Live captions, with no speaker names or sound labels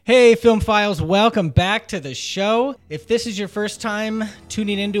Hey, Film Files, welcome back to the show. If this is your first time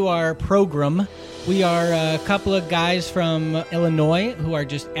tuning into our program, we are a couple of guys from Illinois who are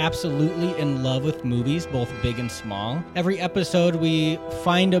just absolutely in love with movies, both big and small. Every episode, we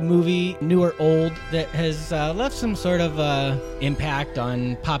find a movie, new or old, that has left some sort of impact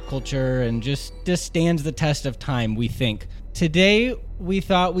on pop culture and just stands the test of time, we think. Today, we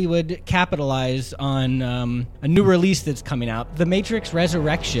thought we would capitalize on a new release that's coming out. The Matrix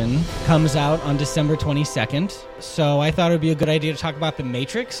Resurrection comes out on December 22nd, so I thought it would be a good idea to talk about The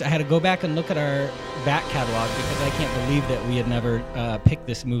Matrix. I had to go back and look at our back catalog because I can't believe that we had never picked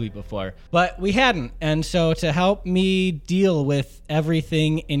this movie before. But we hadn't, and so to help me deal with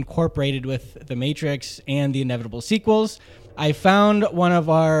everything incorporated with The Matrix and the inevitable sequels, I found one of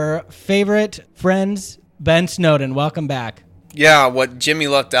our favorite friends, Ben Snowden. Welcome back. Yeah, what Jimmy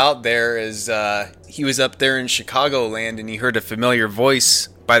left out there is he was up there in Chicagoland and he heard a familiar voice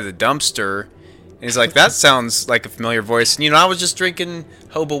by the dumpster. And he's like, that sounds like a familiar voice. And, I was just drinking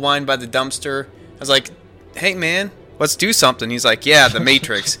hobo wine by the dumpster. I was like, hey, man, let's do something. He's like, yeah, The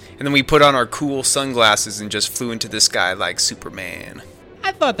Matrix. And then we put on our cool sunglasses and just flew into the sky like Superman.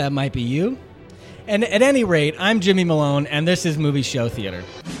 I thought that might be you. And at any rate, I'm Jimmy Malone, and this is Movie Show Theater.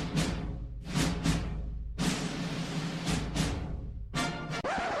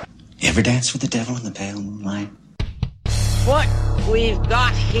 You ever dance with the devil in the pale moonlight? What we've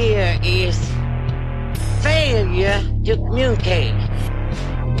got here is failure to communicate.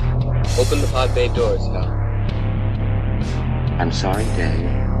 Open the pod bay doors, Hal. I'm sorry, Dave.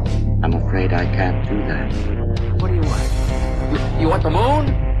 I'm afraid I can't do that. What do you want? You want the moon?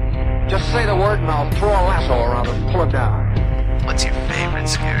 Just say the word and I'll throw a lasso around it and pull it down. What's your favorite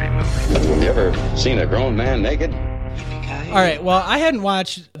scary movie? You ever seen a grown man naked? All right, well, I hadn't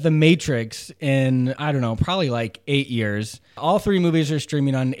watched The Matrix in, I don't know, probably like 8 years. All three movies are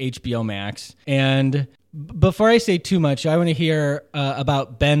streaming on HBO Max. And before I say too much, I want to hear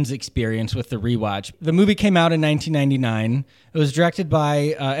about Ben's experience with the rewatch. The movie came out in 1999. It was directed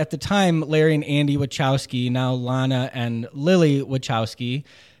by, at the time, Larry and Andy Wachowski, now Lana and Lily Wachowski.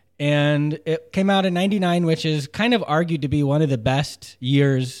 And it came out in 99, which is kind of argued to be one of the best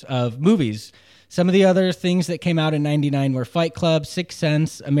years of movies. Some of the other things that came out in 99 were Fight Club, Sixth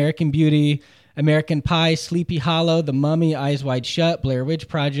Sense, American Beauty, American Pie, Sleepy Hollow, The Mummy, Eyes Wide Shut, Blair Witch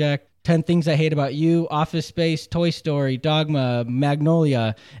Project, 10 Things I Hate About You, Office Space, Toy Story, Dogma,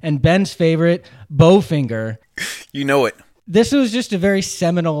 Magnolia, and Ben's favorite, Bowfinger. You know it. This was just a very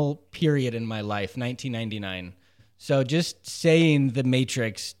seminal period in my life, 1999. So just saying The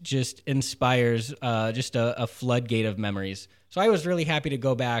Matrix just inspires just a floodgate of memories. So I was really happy to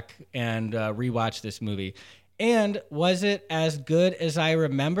go back and rewatch this movie. And was it as good as I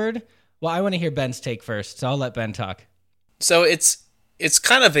remembered? Well, I want to hear Ben's take first, so I'll let Ben talk. So it's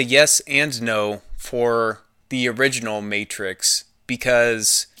kind of a yes and no for the original Matrix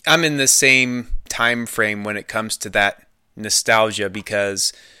because I'm in the same time frame when it comes to that nostalgia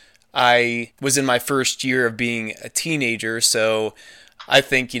because I was in my first year of being a teenager, so I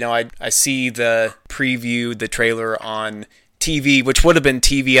think, I see the preview, the trailer on TV, which would have been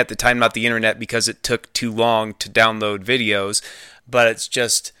TV at the time, not the internet, because it took too long to download videos. But it's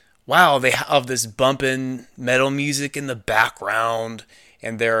just, wow, they have this bumping metal music in the background,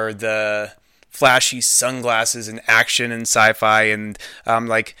 and there are the flashy sunglasses and action and sci-fi, and I'm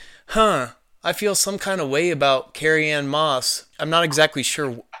like, I feel some kind of way about Carrie-Anne Moss. I'm not exactly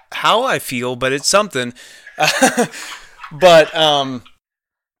sure how I feel, but it's something. But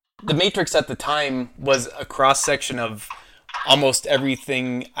The Matrix at the time was a cross-section of almost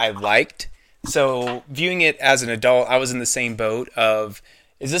everything I liked. So viewing it as an adult, I was in the same boat of,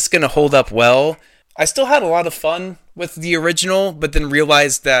 is this going to hold up well? I still had a lot of fun with the original, but then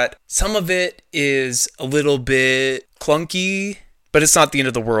realized that some of it is a little bit clunky, but it's not the end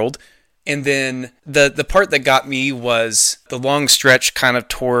of the world. And then the part that got me was the long stretch kind of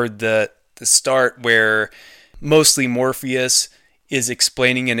toward the start where mostly Morpheus is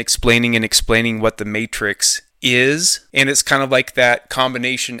explaining what the Matrix is. And it's kind of like that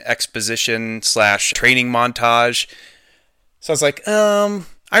combination exposition / training montage. So I was like, I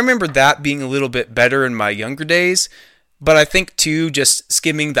remember that being a little bit better in my younger days. But I think too, just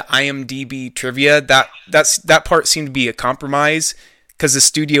skimming the IMDb trivia, that part seemed to be a compromise. Because the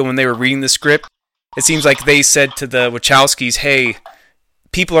studio, when they were reading the script, it seems like they said to the Wachowskis, hey,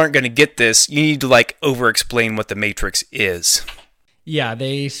 people aren't going to get this. You need to over-explain what the Matrix is. Yeah,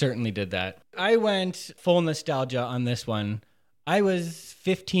 they certainly did that. I went full nostalgia on this one. I was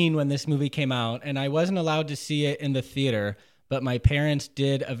 15 when this movie came out, and I wasn't allowed to see it in the theater, but my parents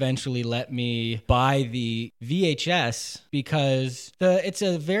did eventually let me buy the VHS because it's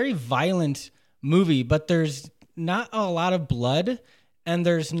a very violent movie, but there's not a lot of blood and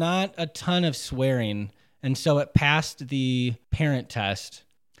there's not a ton of swearing. And so it passed the parent test.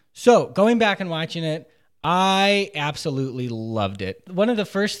 So going back and watching it, I absolutely loved it. One of the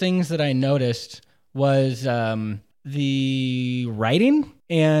first things that I noticed was the writing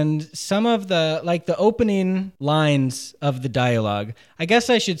and some of the opening lines of the dialogue. I guess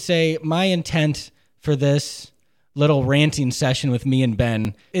I should say my intent for this little ranting session with me and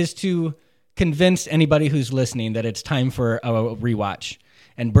Ben is to convince anybody who's listening that it's time for a rewatch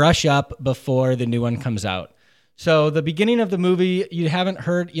and brush up before the new one comes out. So the beginning of the movie, you haven't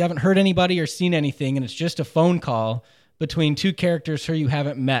heard anybody or seen anything, and it's just a phone call between two characters who you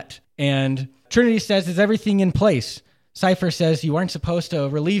haven't met. And Trinity says, "Is everything in place?" Cypher says, "You aren't supposed to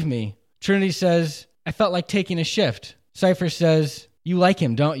relieve me." Trinity says, "I felt like taking a shift." Cypher says, "You like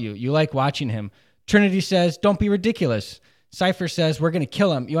him, don't you? You like watching him." Trinity says, "Don't be ridiculous." Cypher says, "We're going to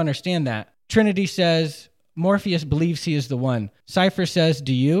kill him. You understand that?" Trinity says, "Morpheus believes he is the one." Cypher says,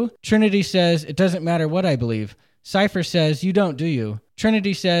 "Do you?" Trinity says, "It doesn't matter what I believe." Cypher says, "You don't, do you?"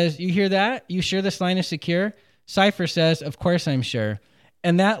 Trinity says, "You hear that? You sure this line is secure?" Cypher says, "Of course I'm sure."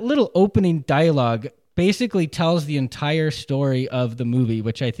 And that little opening dialogue basically tells the entire story of the movie,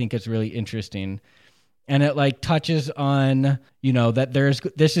 which I think is really interesting. And it touches on,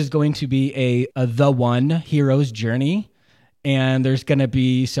 that this is going to be a the one hero's journey. And there's going to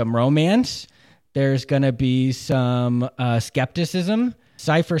be some romance. There's going to be some skepticism.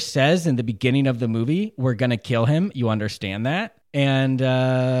 Cypher says in the beginning of the movie, "We're going to kill him. You understand that?" And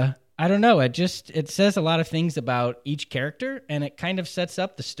I don't know. It says a lot of things about each character, and it kind of sets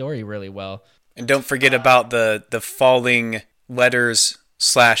up the story really well. And don't forget about the falling letters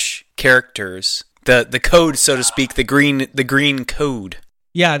 / characters. The code, so to speak, the green code.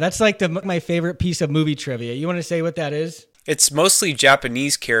 Yeah, that's my favorite piece of movie trivia. You want to say what that is? It's mostly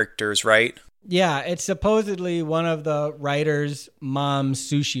Japanese characters, right? Yeah, it's supposedly one of the writer's mom's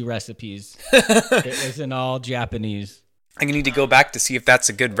sushi recipes. It isn't all Japanese. I need to go back to see if that's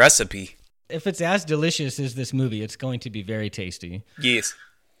a good recipe. If it's as delicious as this movie, it's going to be very tasty. Yes.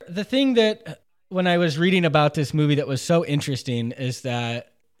 The thing that, when I was reading about this movie that was so interesting is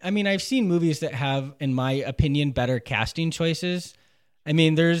that, I've seen movies that have, in my opinion, better casting choices.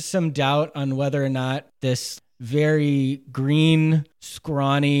 There's some doubt on whether or not this very green,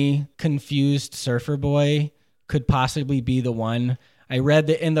 scrawny, confused surfer boy could possibly be the one. I read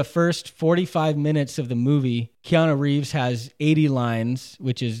that in the first 45 minutes of the movie, Keanu Reeves has 80 lines,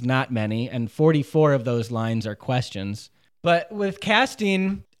 which is not many, and 44 of those lines are questions. But with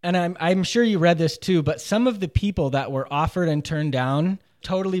casting, and I'm sure you read this too, but some of the people that were offered and turned down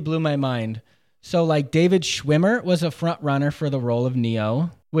totally blew my mind. So David Schwimmer was a front runner for the role of Neo,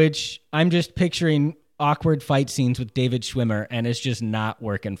 which I'm just picturing awkward fight scenes with David Schwimmer, and it's just not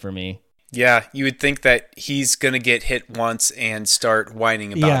working for me. Yeah, you would think that he's going to get hit once and start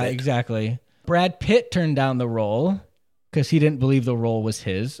whining about it. Yeah, exactly. Brad Pitt turned down the role because he didn't believe the role was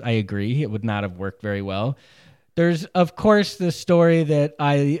his. I agree. It would not have worked very well. There's, of course, the story that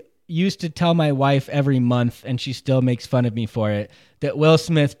I used to tell my wife every month, and she still makes fun of me for it, that Will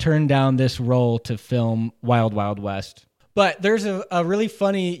Smith turned down this role to film Wild Wild West. But there's a really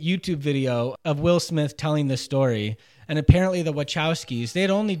funny YouTube video of Will Smith telling this story, and apparently the Wachowskis, they had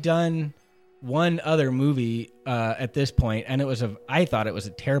only done one other movie at this point, and I thought it was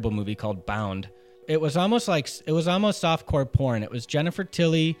a terrible movie called Bound. It was almost softcore porn. It was Jennifer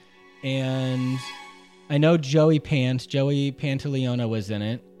Tilly, and I know Joey Pantoliano was in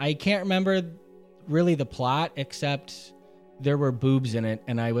it. I can't remember really the plot, except there were boobs in it,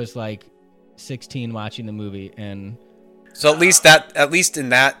 and I was 16 watching the movie, and so at least in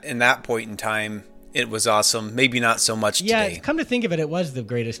that point in time, it was awesome. Maybe not so much today. Yeah, come to think of it, it was the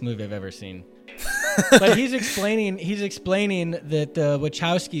greatest movie I've ever seen. But he's explaining that the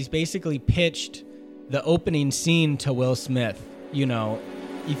Wachowskis basically pitched the opening scene to Will Smith. You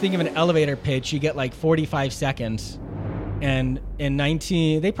think of an elevator pitch, you get 45 seconds. And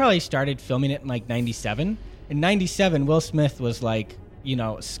they probably started filming it in 97. In 97, Will Smith was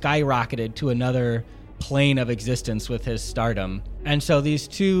skyrocketed to another plane of existence with his stardom. And so these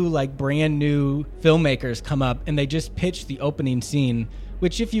two brand new filmmakers come up and they just pitch the opening scene,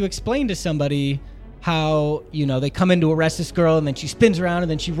 which if you explain to somebody how, they come in to arrest this girl and then she spins around and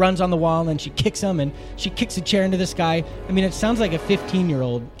then she runs on the wall and then she kicks him and she kicks a chair into this guy. It sounds like a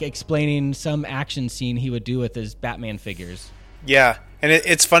 15-year-old explaining some action scene he would do with his Batman figures. Yeah, and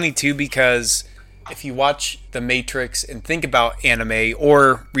it's funny too because if you watch The Matrix and think about anime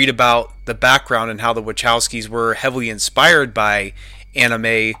or read about the background and how the Wachowskis were heavily inspired by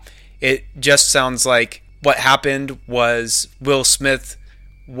anime, it just sounds like what happened was Will Smith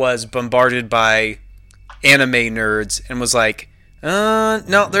was bombarded by anime nerds and was like,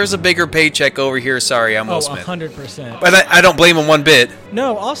 no, there's a bigger paycheck over here. Sorry, I'm Will Smith. 100%. But I don't blame him one bit.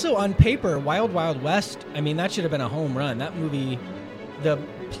 No, also on paper, Wild Wild West, I mean, that should have been a home run. That movie, the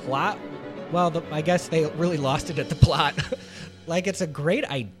plot, well, I guess they really lost it at the plot. Like, it's a great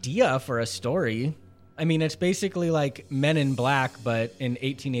idea for a story. I mean, it's basically like Men in Black, but in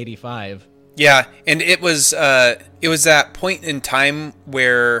 1885. Yeah, and it was that point in time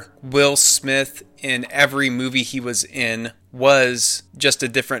where Will Smith in every movie he was in was just a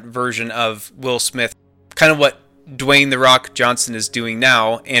different version of Will Smith. Kind of what Dwayne "The Rock" Johnson is doing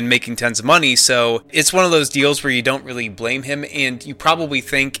now and making tons of money. So it's one of those deals where you don't really blame him, and you probably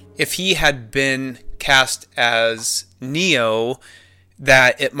think if he had been cast as Neo,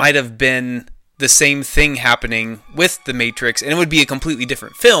 that it might have been the same thing happening with The Matrix, and it would be a completely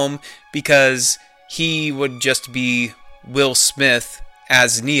different film because he would just be Will Smith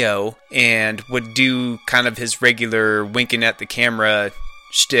as Neo and would do kind of his regular winking at the camera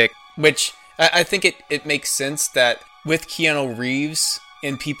shtick, which I think it makes sense that with Keanu Reeves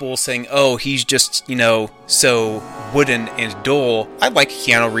and people saying, oh, he's just, so wooden and dull. I like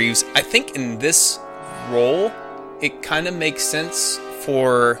Keanu Reeves. I think in this role, it kind of makes sense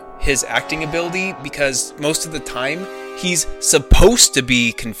for his acting ability because most of the time he's supposed to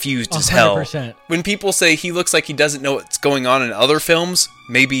be confused as hell. 100%. When people say he looks like he doesn't know what's going on in other films,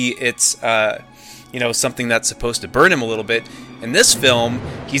 maybe it's something that's supposed to burn him a little bit. In this film,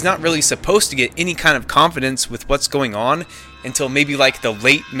 he's not really supposed to get any kind of confidence with what's going on until maybe like the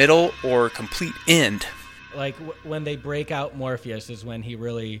late middle or complete end. Like when they break out Morpheus is when he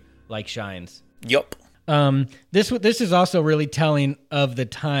really shines. Yup. This is also really telling of the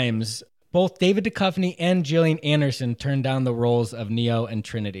times. Both David Duchovny and Gillian Anderson turned down the roles of Neo and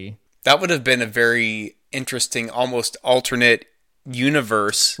Trinity. That would have been a very interesting, almost alternate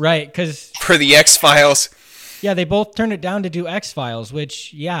universe. Right, because for the X-Files. Yeah, they both turned it down to do X-Files,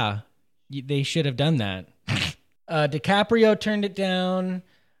 which, yeah, they should have done that. DiCaprio turned it down.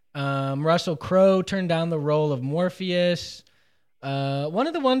 Russell Crowe turned down the role of Morpheus. One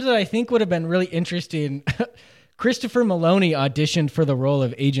of the ones that I think would have been really interesting, Christopher Maloney auditioned for the role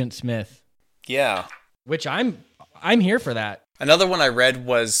of Agent Smith. Yeah. Which I'm here for that. Another one I read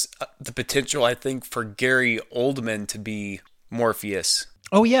was the potential, I think, for Gary Oldman to be Morpheus.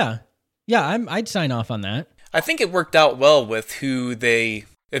 Oh, yeah. Yeah, I'd sign off on that. I think it worked out well with who they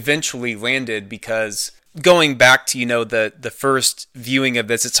eventually landed because going back to, the first viewing of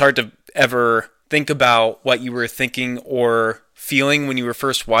this, it's hard to ever think about what you were thinking or feeling when you were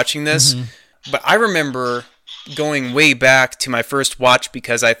first watching this. Mm-hmm. But I remember going way back to my first watch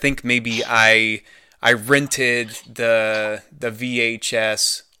because I think maybe I rented the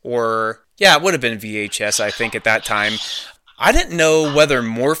VHS or, yeah, it would have been VHS, I think, at that time. I didn't know whether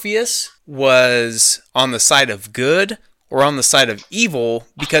Morpheus was on the side of good or on the side of evil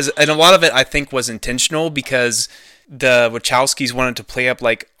and a lot of it I think was intentional because the Wachowskis wanted to play up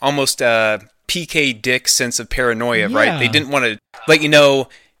like almost a PK Dick sense of paranoia, yeah. Right? They didn't want to let you know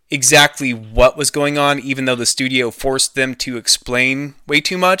exactly what was going on, even though the studio forced them to explain way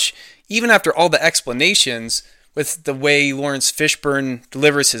too much. Even after all the explanations with the way Lawrence Fishburne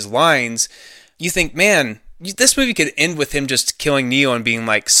delivers his lines, you think, man, this movie could end with him just killing Neo and being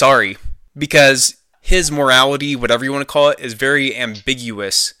like, sorry, because his morality, whatever you want to call it, is very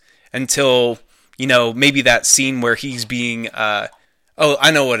ambiguous until, maybe that scene where he's being,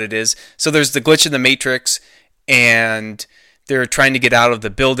 I know what it is. So there's the glitch in the Matrix and they're trying to get out of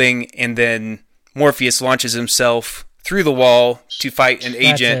the building and then Morpheus launches himself through the wall to fight an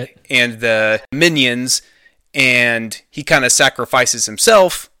agent and the minions and he kind of sacrifices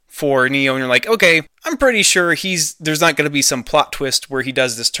himself for Neo, and you're like, okay, I'm pretty sure there's not going to be some plot twist where he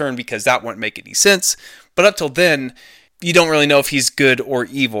does this turn because that won't make any sense. But up till then, you don't really know if he's good or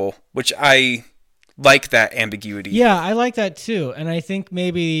evil, which I like that ambiguity. Yeah, I like that too. And I think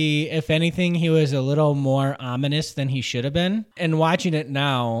maybe, if anything, he was a little more ominous than he should have been. And watching it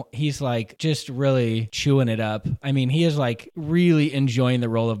now, he's just really chewing it up. I mean, he is really enjoying the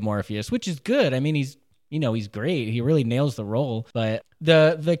role of Morpheus, which is good. I mean, he's great. He really nails the role. But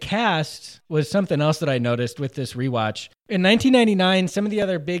the cast was something else that I noticed with this rewatch. In 1999, some of the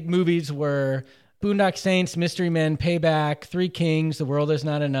other big movies were Boondock Saints, Mystery Men, Payback, Three Kings, The World Is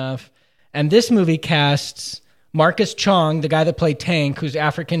Not Enough. And this movie casts Marcus Chong, the guy that played Tank, who's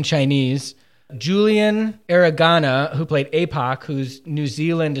African Chinese, Julian Aragana, who played APOC, who's New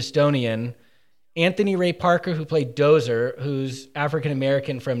Zealand Estonian, Anthony Ray Parker, who played Dozer, who's African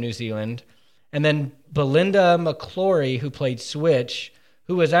American from New Zealand, and then Belinda McClory, who played Switch,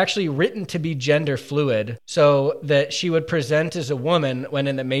 who was actually written to be gender fluid, so that she would present as a woman when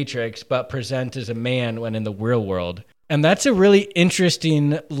in the Matrix, but present as a man when in the real world. And that's a really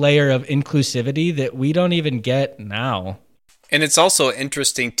interesting layer of inclusivity that we don't even get now. And it's also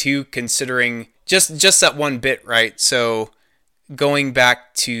interesting, too, considering just that one bit, right? So going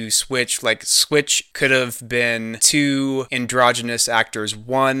back to Switch, like Switch could have been two androgynous actors,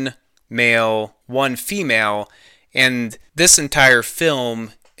 one male, one female, and this entire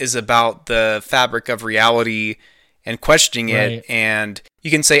film is about the fabric of reality and questioning it. And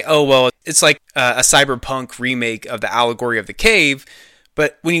you can say, oh, well, it's like a cyberpunk remake of the Allegory of the Cave.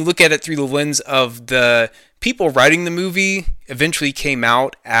 But when you look at it through the lens of the people writing the movie eventually came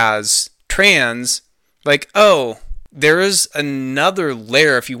out as trans, like, oh, there is another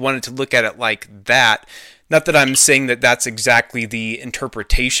layer if you wanted to look at it like that. Not that I'm saying that that's exactly the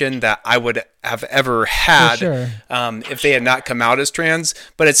interpretation that I would have ever had if they had not come out as trans,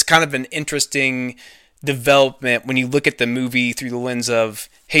 but it's kind of an interesting development when you look at the movie through the lens of,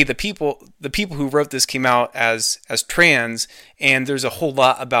 hey, the people who wrote this came out as trans, and there's a whole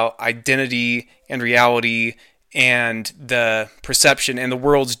lot about identity and reality and the perception, and the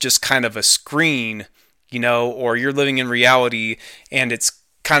world's just kind of a screen, or you're living in reality and it's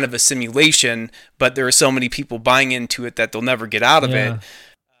kind of a simulation, but there are so many people buying into it that they'll never get out of it.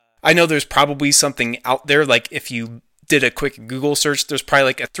 I know there's probably something out there, like if you did a quick Google search, there's probably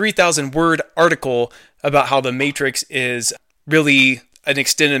like a 3,000 word article about how the Matrix is really an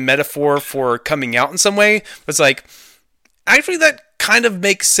extended metaphor for coming out in some way. But it's like, actually that kind of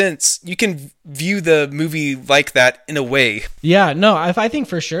makes sense. You can view the movie like that in a way. Yeah, no, I think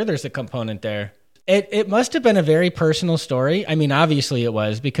for sure there's a component there. It must have been a very personal story. I mean, obviously it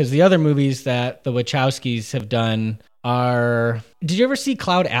was, because the other movies that the Wachowskis have done are... Did you ever see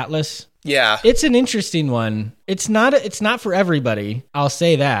Cloud Atlas? Yeah. It's an interesting one. It's not for everybody, I'll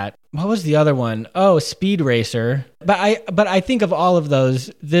say that. What was the other one? Oh, Speed Racer. But I think of all of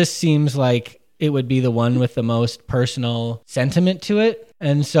those, this seems like it would be the one with the most personal sentiment to it.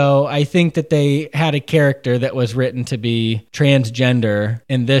 And so I think that they had a character that was written to be transgender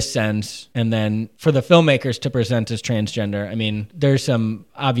in this sense, and then for the filmmakers to present as transgender. I mean, there's some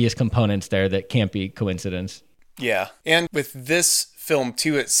obvious components there that can't be coincidence. Yeah. And with this film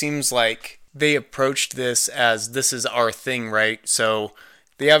too, it seems like they approached this as, this is our thing, right? So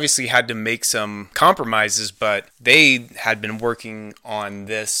they obviously had to make some compromises, but they had been working on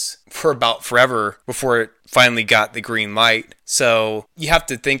this for about forever before it finally got the green light. So you have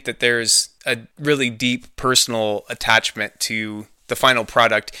to think that there's a really deep personal attachment to the final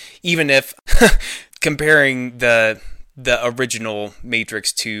product, even if comparing the original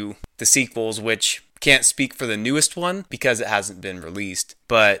Matrix to the sequels, which can't speak for the newest one because it hasn't been released.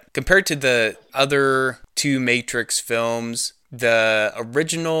 But compared to the other two Matrix films, the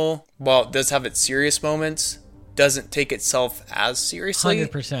original, while it does have its serious moments, doesn't take itself as seriously.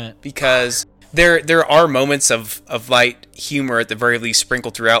 100%. Because there are moments of light humor at the very least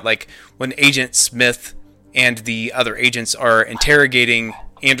sprinkled throughout, like when Agent Smith and the other agents are interrogating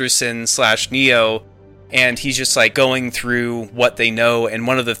Anderson/Neo, and he's just like going through what they know, and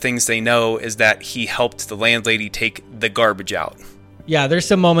one of the things they know is that he helped the landlady take the garbage out. Yeah, there's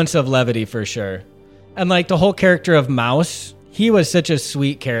some moments of levity for sure. And like the whole character of Mouse, he was such a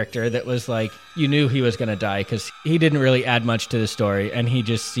sweet character that was like, you knew he was going to die because he didn't really add much to the story, and he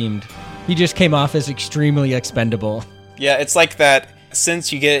just came off as extremely expendable. Yeah, it's like that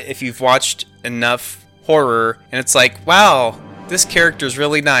sense you get if you've watched enough horror, and it's like, wow, this character's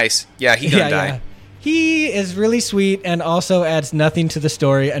really nice. Yeah, he gonna die. Yeah. He is really sweet and also adds nothing to the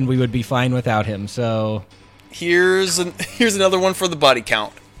story, and we would be fine without him. So here's another one for the body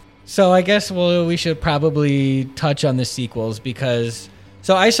count. So I guess we should probably touch on the sequels, because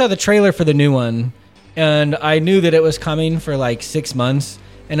so I saw the trailer for the new one, and I knew that it was coming for like 6 months,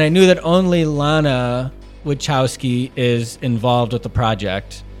 and I knew that only Lana Wachowski is involved with the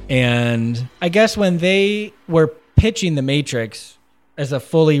project. And I guess when they were pitching The Matrix as a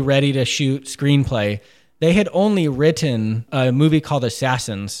fully ready-to-shoot screenplay, they had only written a movie called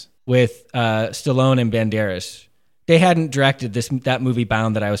Assassins with Stallone and Banderas. They hadn't directed that movie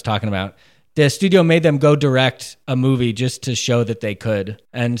Bound that I was talking about. The studio made them go direct a movie just to show that they could.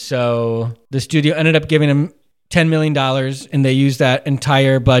 And so the studio ended up giving them $10 million, and they used that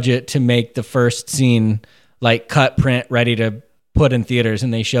entire budget to make the first scene, like cut, print, ready to put in theaters.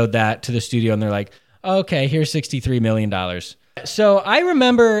 And they showed that to the studio, and they're like, okay, here's $63 million. So I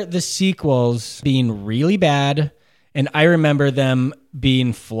remember the sequels being really bad, and I remember them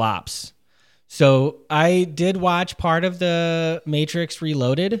being flops. So I did watch part of the Matrix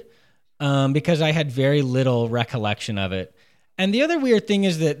Reloaded because I had very little recollection of it. And the other weird thing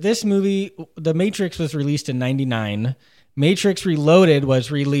is that this movie, The Matrix, was released in 99. Matrix Reloaded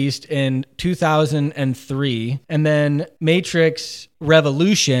was released in 2003. And then Matrix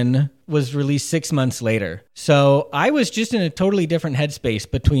Revolution was released 6 months later. So I was just in a totally different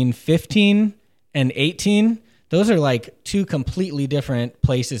headspace between 15 and 18. Those are like two completely different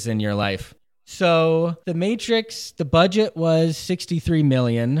places in your life. So The Matrix, the budget was $63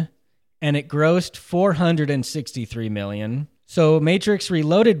 million and it grossed $463 million. So Matrix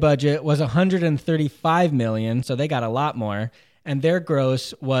Reloaded budget was $135 million, so they got a lot more, and their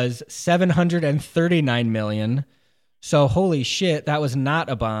gross was $739 million. So holy shit, that was not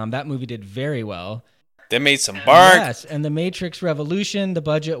a bomb. That movie did very well. They made some bark. Yes, and The Matrix Revolution, the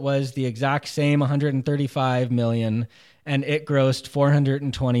budget was the exact same, $135 million, and it grossed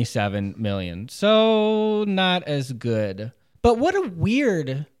 $427 million. So not as good. But what a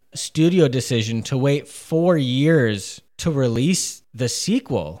weird studio decision to wait 4 years to release the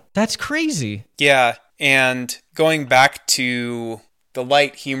sequel. That's crazy. Yeah, and going back to the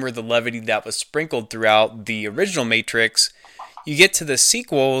light humor, the levity that was sprinkled throughout the original Matrix, you get to the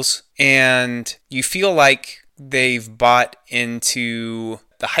sequels and you feel like they've bought into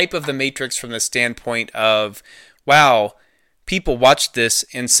the hype of the Matrix from the standpoint of, wow, people watch this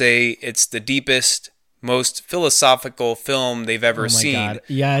and say it's the deepest, most philosophical film they've ever seen. God.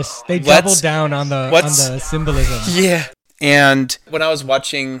 Yes, they doubled down on the symbolism. Yeah. And when I was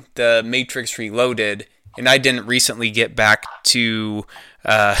watching The Matrix Reloaded, and I didn't recently get back to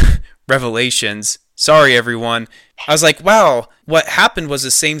Revelations, sorry everyone, I was like, wow, what happened was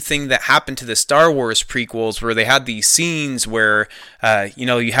the same thing that happened to the Star Wars prequels, where they had these scenes where,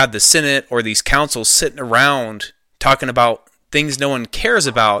 you had the Senate or these councils sitting around talking about things no one cares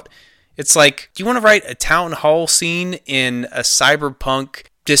about. It's like, do you want to write a town hall scene in a cyberpunk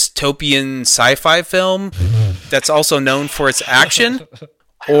dystopian sci-fi film that's also known for its action?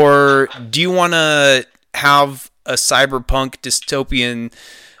 Or do you want to have a cyberpunk dystopian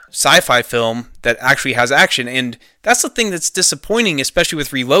sci-fi film that actually has action? And that's the thing that's disappointing, especially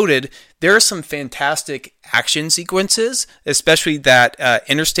with Reloaded. There are some fantastic action sequences, especially that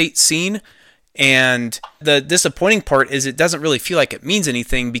interstate scene. And the disappointing part is it doesn't really feel like it means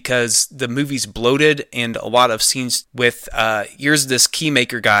anything because the movie's bloated, and a lot of scenes with here's this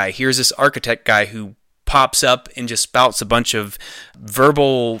keymaker guy, here's this architect guy who pops up and just spouts a bunch of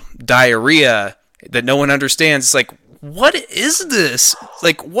verbal diarrhea that no one understands. It's like, what is this?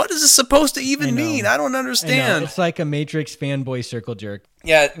 Like, what is this supposed to even mean? I don't understand. It's like a Matrix fanboy circle jerk.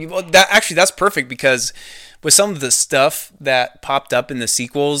 Yeah, well, that's perfect, because with some of the stuff that popped up in the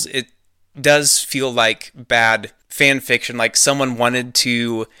sequels, it does feel like bad fan fiction. Like someone wanted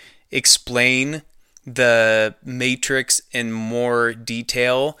to explain the Matrix in more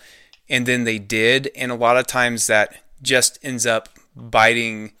detail, and then they did, and a lot of times that just ends up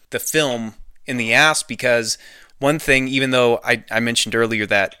biting the film in the ass, because one thing, even though I mentioned earlier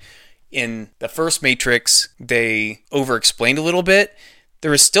that in the first Matrix they over-explained a little bit,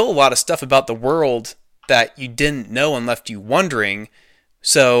 there was still a lot of stuff about the world that you didn't know and left you wondering.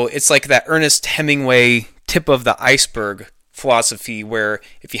 So it's like that Ernest Hemingway tip of the iceberg philosophy, where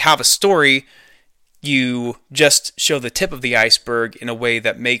if you have a story, you just show the tip of the iceberg in a way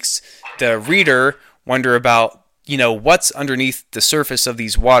that makes the reader wonder about, what's underneath the surface of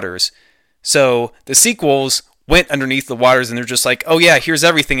these waters. So the sequels went underneath the waters and they're just like, oh yeah, here's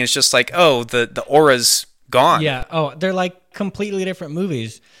everything. It's just like, oh, the aura's gone. Yeah. Oh, they're like completely different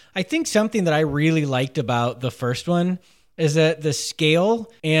movies. I think something that I really liked about the first one is that the scale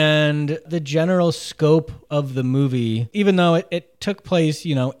and the general scope of the movie, even though it took place,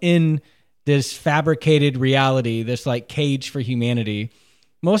 in this fabricated reality, this like cage for humanity,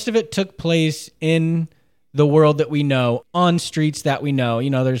 most of it took place in the world that we know, on streets that we know.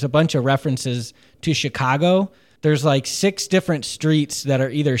 There's a bunch of references to Chicago. There's like 6 different streets that are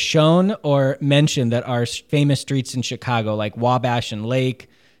either shown or mentioned that are famous streets in Chicago, like Wabash and Lake.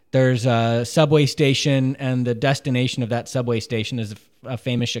 There's a subway station, and the destination of that subway station is a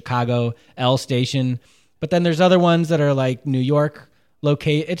famous Chicago L station. But then there's other ones that are like New York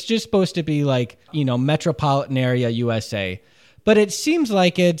located. It's just supposed to be like, metropolitan area USA. But it seems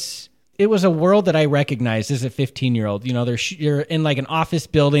like it was a world that I recognized as a 15-year-old. You're in like an office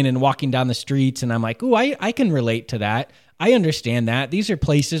building and walking down the streets, and I'm like, ooh, I can relate to that. I understand that. These are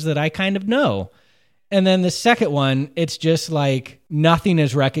places that I kind of know. And then the second one, it's just like nothing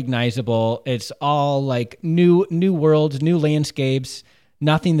is recognizable. It's all like new worlds, new landscapes,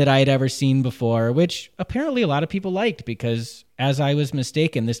 nothing that I had ever seen before, which apparently a lot of people liked because, as I was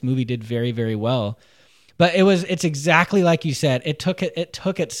mistaken, this movie did very, very well. But it's exactly like you said. It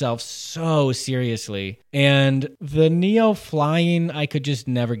took itself so seriously. And the Neo flying, I could just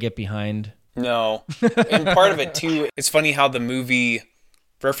never get behind. No. And part of it, too, it's funny how the movie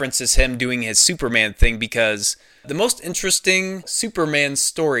references him doing his Superman thing, because the most interesting Superman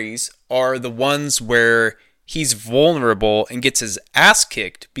stories are the ones where he's vulnerable and gets his ass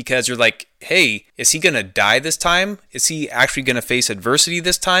kicked, because you're like, hey, is he going to die this time? Is he actually going to face adversity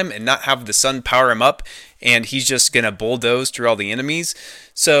this time and not have the sun power him up and he's just going to bulldoze through all the enemies?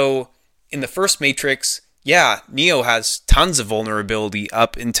 So in the first Matrix, yeah, Neo has tons of vulnerability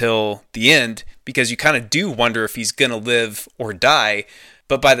up until the end, because you kind of do wonder if he's going to live or die.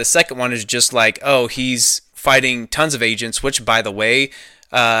 But by the second one, is just like, oh, he's fighting tons of agents, which, by the way,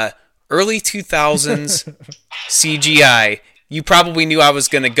 early 2000s CGI. You probably knew I was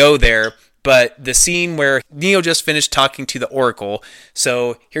going to go there, but the scene where Neo just finished talking to the Oracle.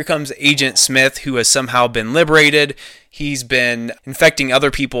 So here comes Agent Smith, who has somehow been liberated. He's been infecting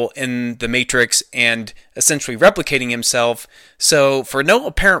other people in the Matrix and essentially replicating himself. So for no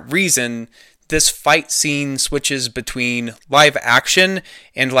apparent reason, this fight scene switches between live action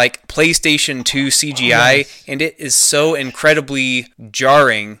and like PlayStation 2 CGI, and it is so incredibly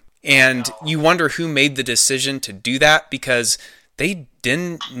jarring. And you wonder who made the decision to do that, because they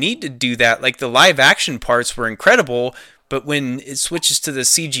didn't need to do that. Like, the live action parts were incredible, but when it switches to the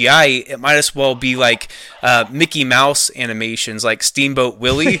CGI, it might as well be like Mickey Mouse animations, like Steamboat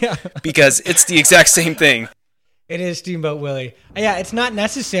Willie, because it's the exact same thing. It is Steamboat Willie. Yeah, it's not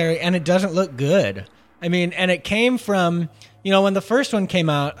necessary, and it doesn't look good. I mean, and it came from, when the first one came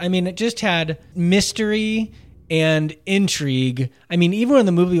out, I mean, it just had mystery and intrigue. I mean, even when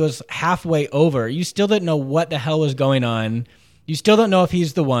the movie was halfway over, you still didn't know what the hell was going on. You still don't know if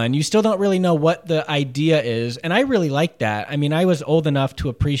he's the one. You still don't really know what the idea is. And I really liked that. I mean, I was old enough to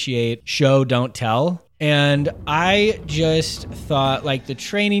appreciate show, don't tell. And I just thought, like, the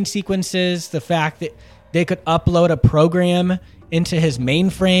training sequences, the fact that they could upload a program into his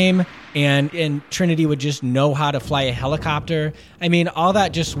mainframe and Trinity would just know how to fly a helicopter. I mean, all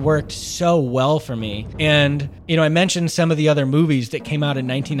that just worked so well for me. And, I mentioned some of the other movies that came out in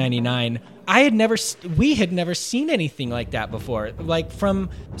 1999. We had never seen anything like that before. Like, from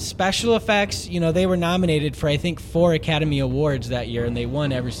special effects, they were nominated for, I think, 4 Academy Awards that year, and they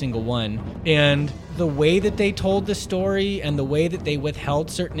won every single one. And the way that they told the story and the way that they withheld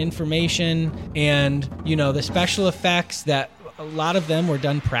certain information and, the special effects that a lot of them were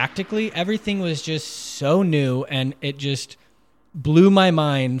done practically, everything was just so new, and it just blew my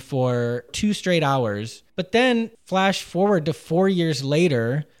mind for 2 straight hours. But then flash forward to 4 years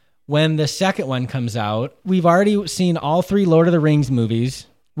later, when the second one comes out, we've already seen all 3 Lord of the Rings movies.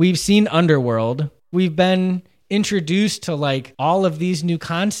 We've seen Underworld. We've been introduced to like all of these new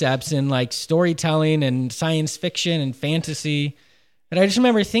concepts in like storytelling and science fiction and fantasy. And I just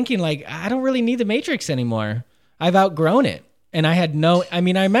remember thinking, like, I don't really need the Matrix anymore. I've outgrown it. And I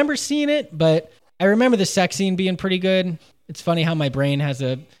remember seeing it, but I remember the sex scene being pretty good. It's funny how my brain has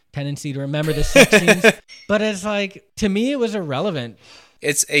a tendency to remember the sex scenes. But it's like, to me, it was irrelevant.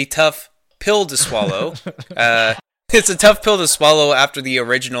 It's a tough pill to swallow. It's a tough pill to swallow after the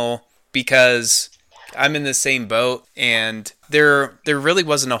original, because I'm in the same boat, and there really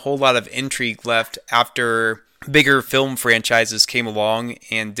wasn't a whole lot of intrigue left after bigger film franchises came along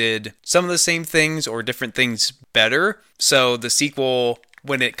and did some of the same things or different things better. So the sequel,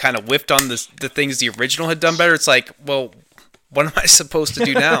 when it kind of whiffed on the things the original had done better, it's like, well, what am I supposed to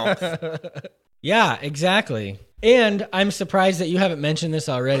do now? Yeah, exactly. And I'm surprised that you haven't mentioned this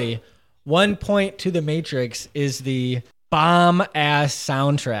already. One point to The Matrix is the bomb-ass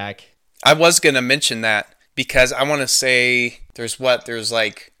soundtrack. I was going to mention that, because I want to say there's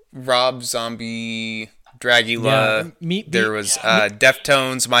like Rob Zombie, Dragula, there was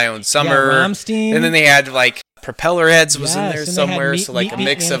Deftones, My Own Summer, Rammstein. And then they had like Propeller Heads was in there somewhere, so like a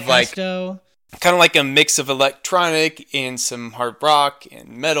mix of like, kind of like a mix of electronic and some hard rock and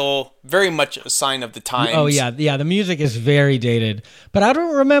metal, very much a sign of the times. Oh yeah, the music is very dated. But I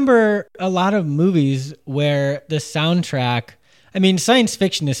don't remember a lot of movies where the soundtrack, I mean, science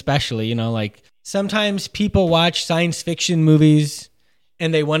fiction especially, like sometimes people watch science fiction movies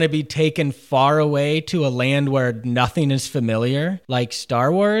and they want to be taken far away to a land where nothing is familiar, like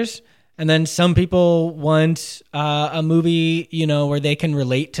Star Wars. And then some people want a movie, where they can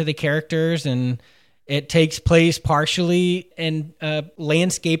relate to the characters and it takes place partially in a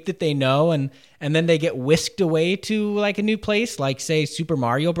landscape that they know. And then they get whisked away to like a new place, like say Super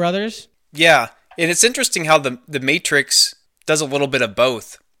Mario Brothers. Yeah. And it's interesting how the Matrix does a little bit of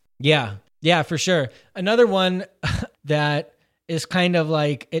both. Yeah. Yeah, for sure. Another one that is kind of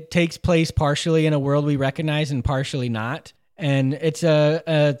like it takes place partially in a world we recognize and partially not. And it's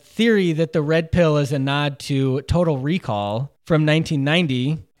a theory that the red pill is a nod to Total Recall from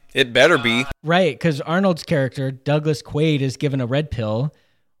 1990. It better be. Right, because Arnold's character, Douglas Quaid, is given a red pill,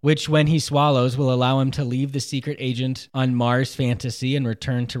 which when he swallows will allow him to leave the secret agent on Mars fantasy and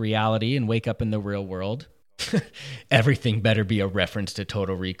return to reality and wake up in the real world. Everything better be a reference to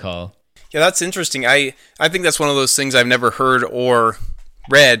Total Recall. Yeah, that's interesting. I think that's one of those things I've never heard or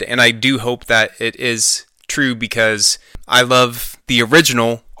read, and I do hope that it is true because I love the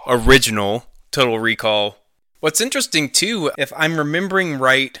original Total Recall. What's interesting too, if I'm remembering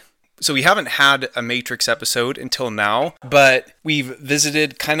right, so we haven't had a Matrix episode until now, but we've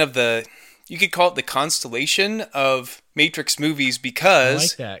visited kind of you could call it the constellation of Matrix movies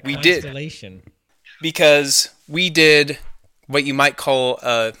because I like that. Constellation. Because we did what you might call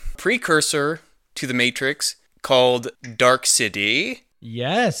a precursor to the Matrix called Dark City.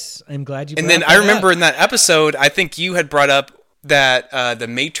 Yes, I'm glad you brought And then that I remember up. in that episode, I think you had brought up that the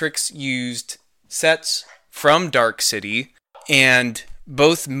Matrix used sets from Dark City, and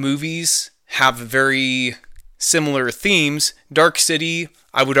both movies have very similar themes. Dark City,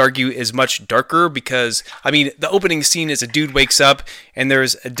 I would argue, is much darker because, I mean, the opening scene is a dude wakes up and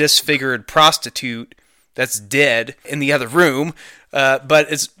there's a disfigured prostitute that's dead in the other room.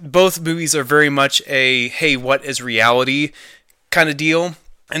 But both movies are very much a, hey, what is reality kind of deal.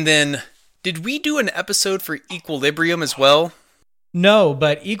 And then, did we do an episode for Equilibrium as well? No,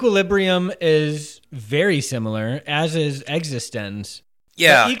 but Equilibrium is very similar, as is Existence.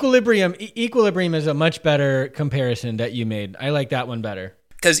 Yeah. But Equilibrium is a much better comparison that you made. I like that one better.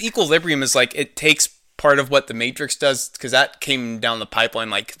 Because Equilibrium is like, it takes part of what the Matrix does, because that came down the pipeline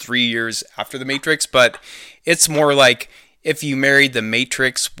like 3 years after the Matrix, but it's more like if you married the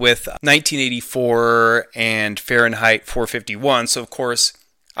Matrix with 1984 and Fahrenheit 451, so of course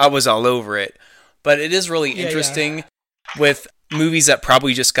I was all over it. But it is really interesting with movies that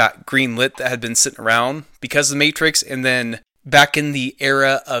probably just got greenlit that had been sitting around because of the Matrix, and then back in the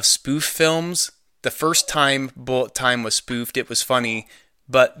era of spoof films, the first time Bullet Time was spoofed, it was funny,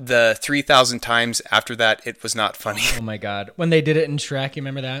 but the 3,000 times after that, it was not funny. Oh my God. When they did it in Shrek, you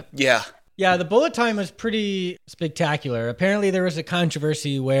remember that? Yeah. Yeah, the bullet time was pretty spectacular. Apparently there was a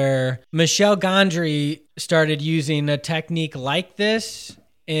controversy where Michel Gondry started using a technique like this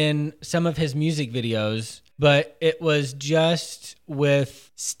in some of his music videos, but it was just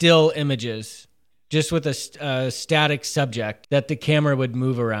with still images, just with a static subject that the camera would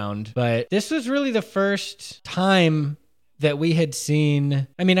move around. But this was really the first time that we had seen.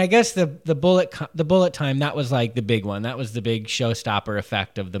 I mean, I guess the bullet time, that was like the big one. That was the big showstopper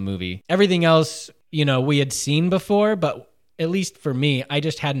effect of the movie. Everything else, we had seen before, but at least for me, I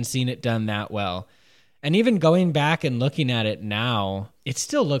just hadn't seen it done that well. And even going back and looking at it now, it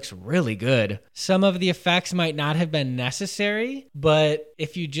still looks really good. Some of the effects might not have been necessary, but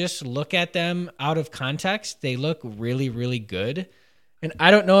if you just look at them out of context, they look really, really good. And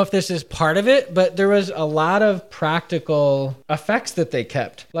I don't know if this is part of it, but there was a lot of practical effects that they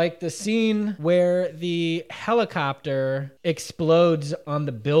kept. Like the scene where the helicopter explodes on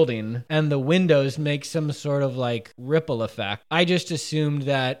the building and the windows make some sort of like ripple effect. I just assumed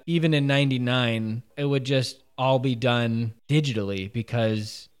that even in 99, it would just all be done digitally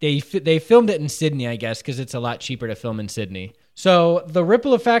because they filmed it in Sydney, I guess, because it's a lot cheaper to film in Sydney. So the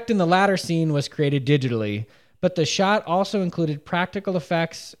ripple effect in the latter scene was created digitally. But the shot also included practical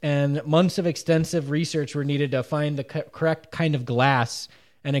effects, and months of extensive research were needed to find the correct kind of glass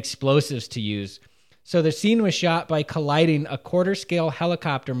and explosives to use. So the scene was shot by colliding a quarter-scale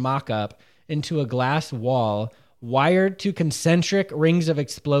helicopter mock-up into a glass wall wired to concentric rings of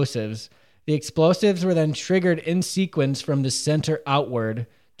explosives. The explosives were then triggered in sequence from the center outward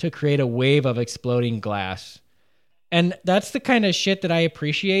to create a wave of exploding glass. And that's the kind of shit that I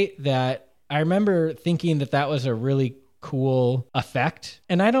appreciate, that I remember thinking that was a really cool effect.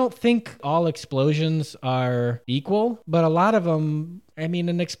 And I don't think all explosions are equal, but a lot of them, I mean,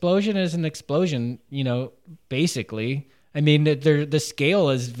 an explosion is an explosion, basically. I mean, the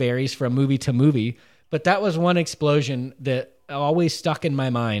scale varies from movie to movie, but that was one explosion that always stuck in my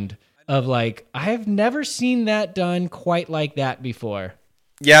mind of like, I've never seen that done quite like that before.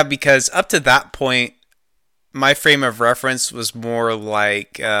 Yeah, because up to that point, my frame of reference was more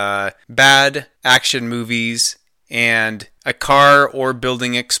like bad action movies and a car or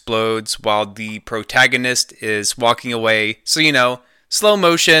building explodes while the protagonist is walking away. So, slow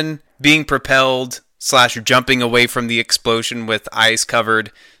motion, being propelled / jumping away from the explosion with eyes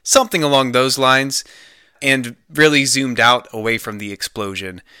covered, something along those lines. and really zoomed out away from the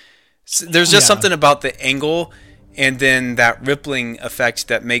explosion. So there's just something about the angle and then that rippling effect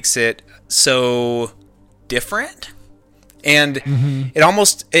that makes it so different. And it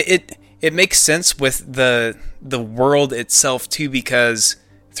almost it makes sense with the world itself too, because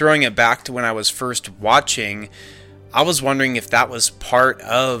throwing it back to when I was first watching, I was wondering if that was part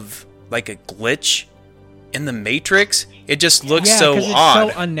of like a glitch in the Matrix. It just looks so it's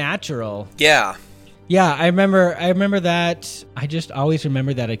odd. so unnatural. Yeah. Yeah, I remember that. I just always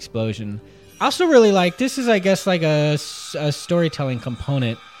remember that explosion. I also really like, this is I guess like a storytelling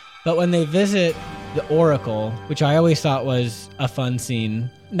component, but when they visit the Oracle, which I always thought was a fun scene,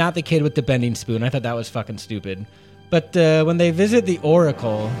 not the kid with the bending spoon. I thought that was fucking stupid. But when they visit the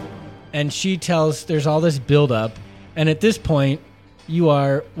Oracle and she tells there's all this buildup, and at this point you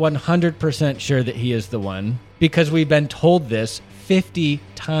are 100% sure that he is the one, because we've been told this 50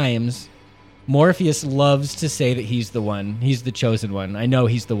 times. Morpheus loves to say that he's the one. He's the chosen one. I know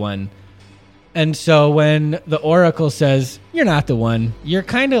he's the one. And so when the Oracle says, you're not the one, you're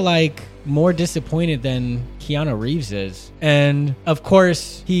kind of like more disappointed than Keanu Reeves is. And of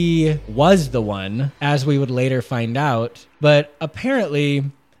course, he was the one, as we would later find out. But apparently,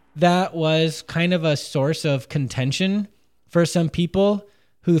 that was kind of a source of contention for some people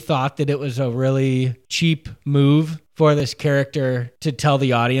who thought that it was a really cheap move for this character to tell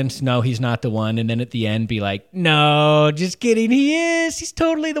the audience, no, he's not the one. And then at the end be like, no, just kidding. He is. He's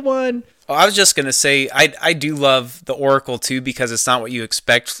totally the one. Well, I was just going to say, I do love the Oracle too, because it's not what you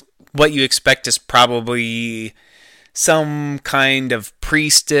expect. What you expect is probably some kind of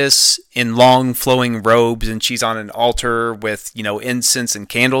priestess in long flowing robes, and she's on an altar with, incense and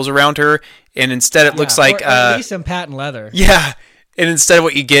candles around her. And instead it looks like... Or at least some patent leather. Yeah. And instead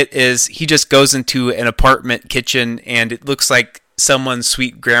what you get is he just goes into an apartment kitchen and it looks like someone's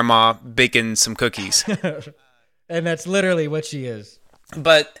sweet grandma baking some cookies. And that's literally what she is.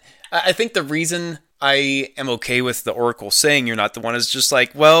 But I think the reason I am okay with the Oracle saying you're not the one is just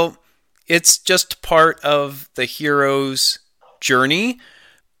like, well, it's just part of the hero's journey.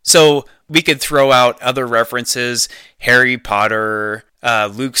 So we could throw out other references, Harry Potter,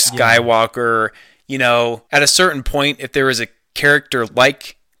 Luke Skywalker, at a certain point, if there was a character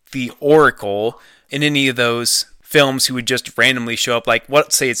like the Oracle in any of those films who would just randomly show up, like,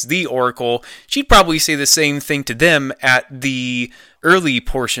 let's say it's the Oracle, she'd probably say the same thing to them at the early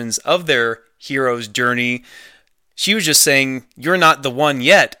portions of their hero's journey. She was just saying, you're not the one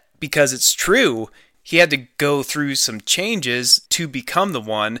yet, because it's true. He had to go through some changes to become the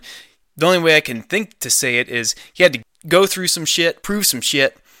one. The only way I can think to say it is he had to go through some shit, prove some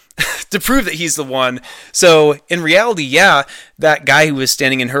shit, to prove that he's the one. So in reality, yeah, that guy who was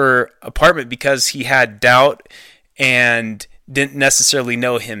standing in her apartment because he had doubt and didn't necessarily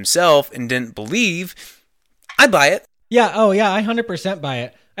know himself and didn't believe, I buy it. Yeah, I 100% buy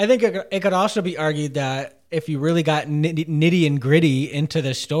it. I think it could also be argued that if you really got nitty and gritty into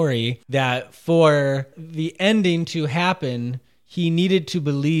the story, that for the ending to happen, he needed to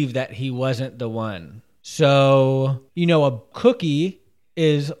believe that he wasn't the one. So, a cookie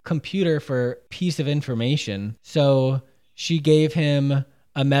is computer for piece of information. So she gave him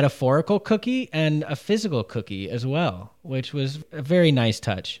a metaphorical cookie and a physical cookie as well, which was a very nice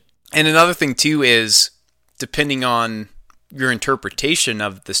touch. And another thing too is, depending on your interpretation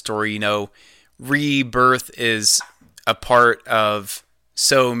of the story, rebirth is a part of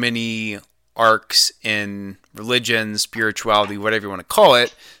so many arcs in religion, spirituality, whatever you want to call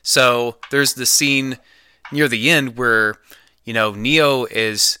it. So there's the scene near the end where Neo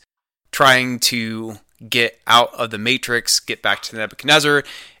is trying to get out of the Matrix, get back to Nebuchadnezzar,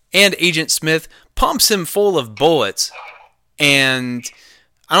 and Agent Smith pumps him full of bullets. And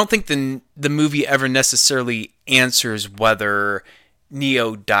I don't think the movie ever necessarily answers whether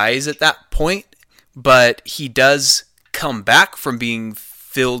Neo dies at that point, but he does come back from being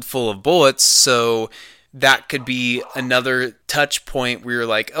filled full of bullets, so that could be another touch point where you're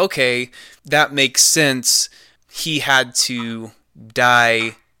like, okay, that makes sense. He had to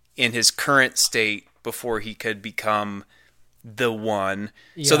die in his current state before he could become the one.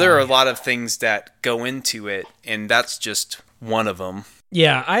 Yeah. So there are a lot of things that go into it, and that's just one of them.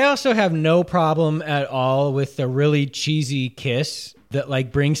 Yeah, I also have no problem at all with the really cheesy kiss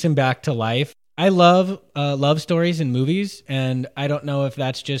that brings him back to life. I love love stories in movies, and I don't know if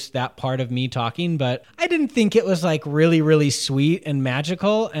that's just that part of me talking, but I didn't think it was really, really sweet and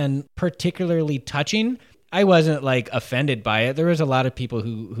magical and particularly touching. I wasn't like offended by it. There was a lot of people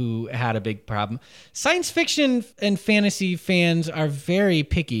who had a big problem. Science fiction and fantasy fans are very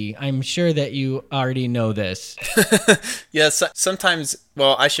picky. I'm sure that you already know this. Yes, sometimes,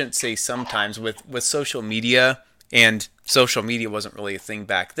 well, I shouldn't say sometimes, with social media, and social media wasn't really a thing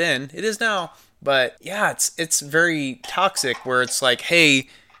back then. It is now. But yeah, it's very toxic where it's like, hey,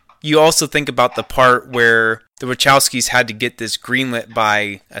 you also think about the part where the Wachowskis had to get this greenlit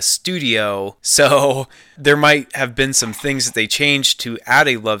by a studio, so there might have been some things that they changed to add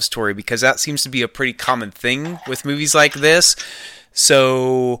a love story, because that seems to be a pretty common thing with movies like this.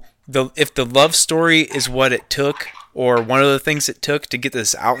 So if the love story is what it took, or one of the things it took to get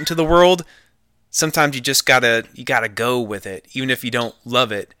this out into the world, sometimes you just gotta go with it, even if you don't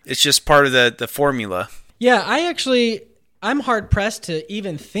love it. It's just part of the formula. Yeah, I'm hard-pressed to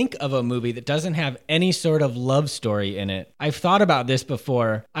even think of a movie that doesn't have any sort of love story in it. I've thought about this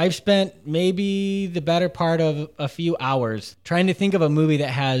before. I've spent maybe the better part of a few hours trying to think of a movie that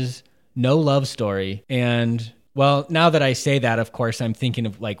has no love story. And, well, now that I say that, of course, I'm thinking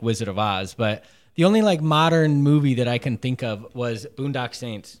of, like, Wizard of Oz. But the only, like, modern movie that I can think of was Boondock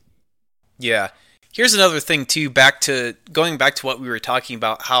Saints. Yeah. Here's another thing, too, going back to what we were talking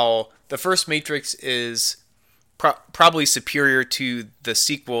about, how the first Matrix is probably superior to the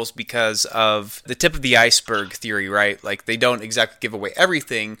sequels because of the tip of the iceberg theory, right? Like, they don't exactly give away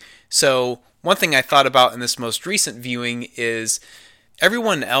everything. So one thing I thought about in this most recent viewing is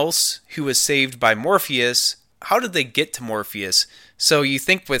everyone else who was saved by Morpheus, how did they get to Morpheus? So you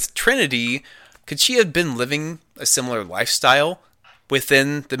think with Trinity, could she have been living a similar lifestyle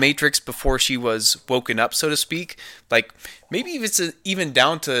within the Matrix before she was woken up, so to speak? Like, maybe if it's even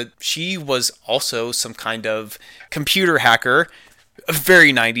down to she was also some kind of computer hacker,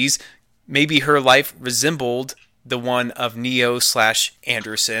 very 90s. Maybe her life resembled the one of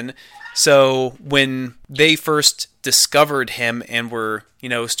Neo/Anderson. So when they first discovered him and were,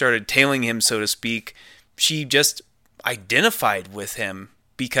 started tailing him, so to speak, she just identified with him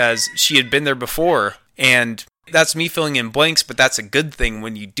because she had been there before. And that's me filling in blanks, but that's a good thing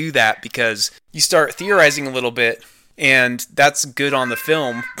when you do that, because you start theorizing a little bit, and that's good on the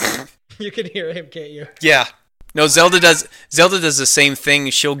film. You can hear him, can't you? Yeah. No, Zelda does the same thing.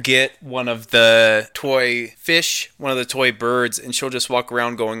 She'll get one of the toy fish, one of the toy birds, and she'll just walk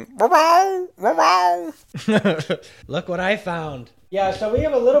around going, "Wow, wow." Look what I found. Yeah, so we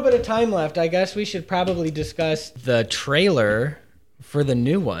have a little bit of time left. I guess we should probably discuss the trailer for the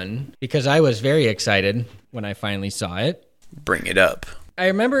new one, because I was very excited when I finally saw it. Bring it up. I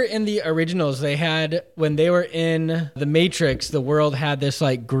remember in the originals, when they were in the Matrix, the world had this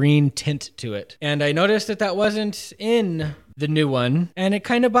like green tint to it. And I noticed that wasn't in the new one, and it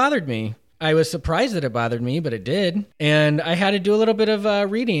kind of bothered me. I was surprised that it bothered me, but it did. And I had to do a little bit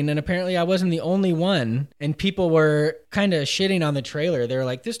of reading, and apparently I wasn't the only one. And people were kind of shitting on the trailer. They were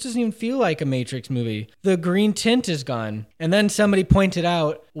like, this doesn't even feel like a Matrix movie. The green tint is gone. And then somebody pointed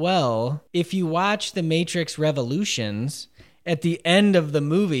out, well, if you watch The Matrix Revolutions, at the end of the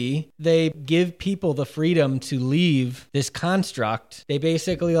movie, they give people the freedom to leave this construct. They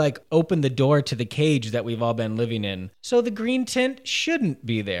basically like open the door to the cage that we've all been living in. So the green tint shouldn't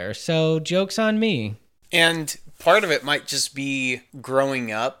be there. So joke's on me. And part of it might just be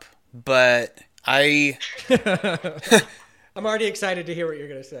growing up, but I'm already excited to hear what you're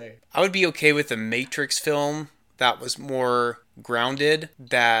going to say. I would be okay with a Matrix film that was more grounded,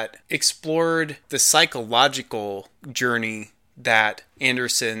 that explored the psychological journey that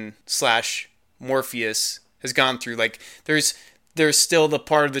Anderson/Morpheus has gone through. Like, there's still the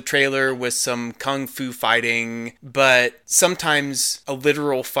part of the trailer with some kung fu fighting, but sometimes a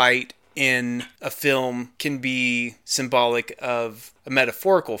literal fight in a film can be symbolic of a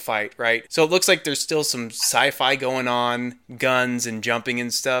metaphorical fight, right? So it looks like there's still some sci-fi going on, guns and jumping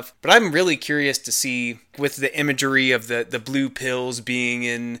and stuff. But I'm really curious to see, with the imagery of the blue pills being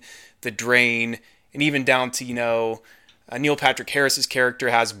in the drain, and even down to, Neil Patrick Harris's character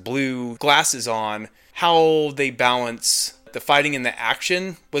has blue glasses on, how they balance the fighting and the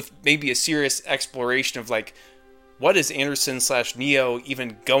action with maybe a serious exploration of like, what is Anderson/Neo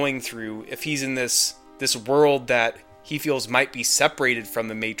even going through if he's in this world that he feels might be separated from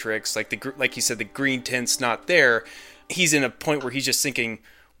the Matrix? Like you said, the green tint's not there. He's in a point where he's just thinking,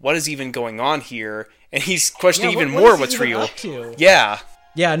 what is even going on here? And he's questioning what's real. Yeah.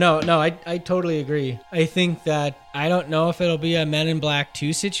 Yeah, no, I totally agree. I think that, I don't know if it'll be a Men in Black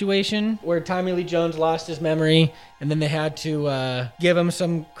 2 situation where Tommy Lee Jones lost his memory and then they had to give him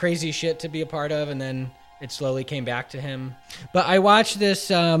some crazy shit to be a part of, and then it slowly came back to him. But I watched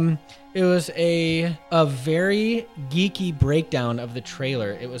this It was a very geeky breakdown of the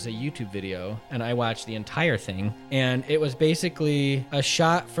trailer. It was a YouTube video, and I watched the entire thing. And it was basically a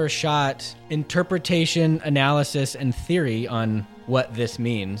shot-for-shot interpretation, analysis, and theory on what this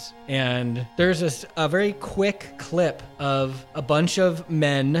means. And there's a very quick clip of a bunch of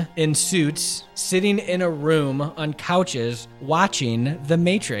men in suits sitting in a room on couches watching The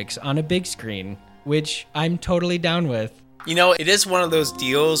Matrix on a big screen, which I'm totally down with. You know, it is one of those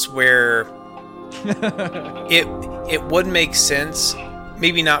deals where it would make sense,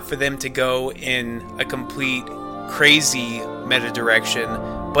 maybe not for them to go in a complete crazy meta direction,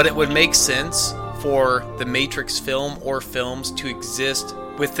 but it would make sense for the Matrix film or films to exist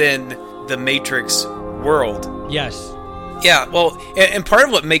within the Matrix world. Yes. Yeah, well, and part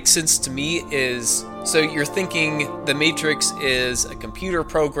of what makes sense to me is, so you're thinking the Matrix is a computer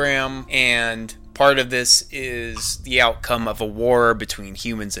program, and part of this is the outcome of a war between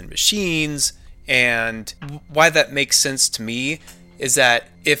humans and machines. And why that makes sense to me is that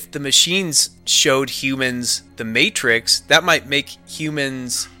if the machines showed humans the Matrix, that might make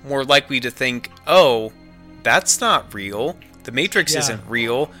humans more likely to think, oh, that's not real. The Matrix isn't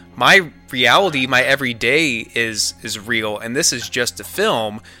real. My reality, my everyday is real, and this is just a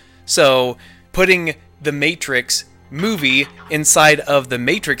film. So putting the Matrix movie inside of the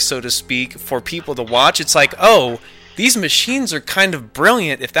Matrix, so to speak, for people to watch, it's like, oh, these machines are kind of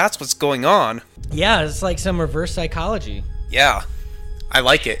brilliant if that's what's going on. Yeah, it's like some reverse psychology. Yeah, I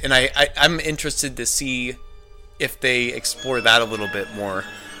like it, and I'm interested to see if they explore that a little bit more.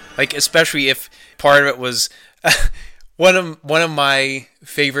 Like, especially if part of it was one of my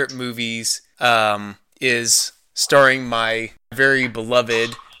favorite movies is starring my very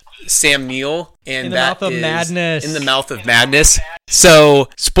beloved Sam Neill, and In the Mouth of Madness. In the Mouth of Madness. So,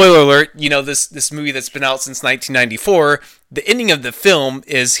 spoiler alert, you know, this movie that's been out since 1994, the ending of the film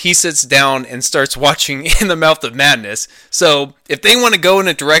is he sits down and starts watching In the Mouth of Madness. So, if they want to go in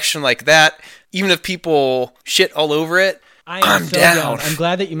a direction like that, even if people shit all over it, I'm so down. I'm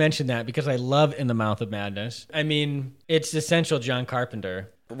glad that you mentioned that, because I love In the Mouth of Madness. I mean, it's essential John Carpenter.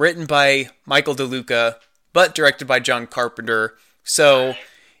 Written by Michael DeLuca, but directed by John Carpenter. So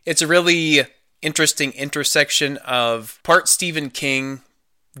it's a really interesting intersection of part Stephen King,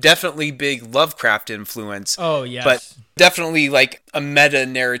 definitely big Lovecraft influence. Oh, yes. But definitely like a meta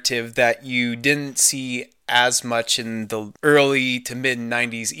narrative that you didn't see as much in the early to mid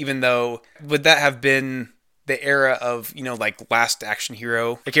 90s, even though, would that have been the era of, you know, like Last Action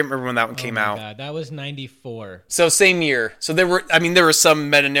Hero? I can't remember when that one came out. God, that was 94. So same year. So there were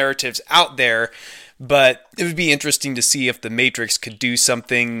some meta narratives out there, but it would be interesting to see if The Matrix could do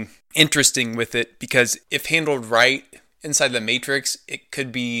something interesting with it, because if handled right inside The Matrix, it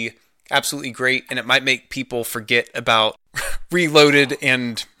could be absolutely great, and it might make people forget about Reloaded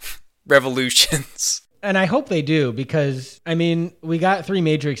and Revolutions. And I hope they do, because, I mean, we got 3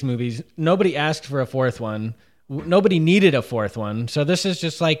 Matrix movies. Nobody asked for a 4th one. Nobody needed a 4th one. So this is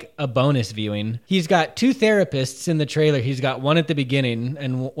just like a bonus viewing. He's got 2 therapists in the trailer. He's got one at the beginning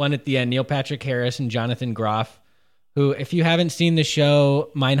and one at the end, Neil Patrick Harris and Jonathan Groff, who, if you haven't seen the show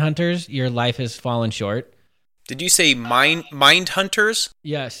Mindhunters, your life has fallen short. Did you say Mindhunters?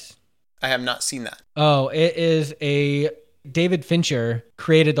 Yes. I have not seen that. Oh, it is David Fincher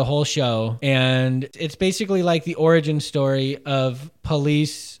created the whole show, and it's basically like the origin story of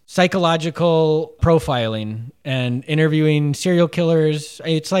police psychological profiling and interviewing serial killers.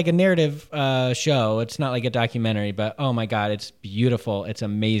 It's like a narrative show. It's not like a documentary, but oh my God, it's beautiful. It's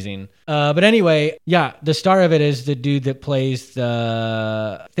amazing. But anyway, yeah, the star of it is the dude that plays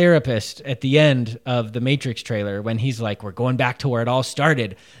the therapist at the end of the Matrix trailer, when he's like, we're going back to where it all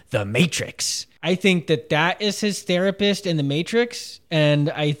started, the Matrix. I think that is his therapist in the Matrix,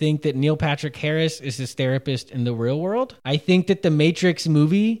 and I think that Neil Patrick Harris is his therapist in the real world. I think that the Matrix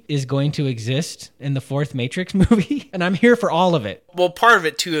movie is going to exist in the 4th Matrix movie, and I'm here for all of it. Well, part of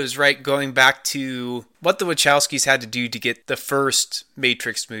it too is, right, going back to what the Wachowskis had to do to get the first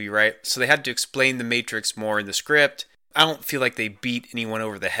Matrix movie, right? So they had to explain the Matrix more in the script. I don't feel like they beat anyone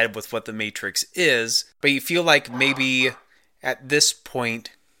over the head with what the Matrix is, but you feel like maybe at this point,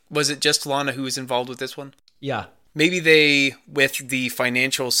 was it just Lana who was involved with this one? Yeah. Maybe they, with the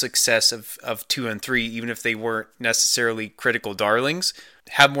financial success of 2 and 3, even if they weren't necessarily critical darlings,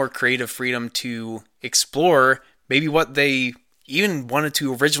 have more creative freedom to explore maybe what they even wanted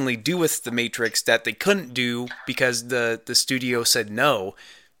to originally do with The Matrix that they couldn't do because the studio said no.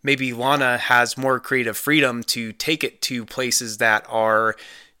 Maybe Lana has more creative freedom to take it to places that are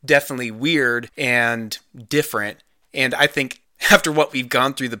definitely weird and different. And I think after what we've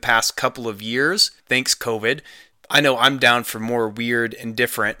gone through the past couple of years, thanks COVID, I know I'm down for more weird and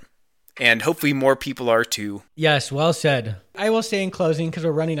different. and hopefully more people are too. Yes, well said. I will say in closing, because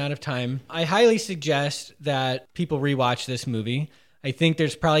we're running out of time, I highly suggest that people rewatch this movie. I think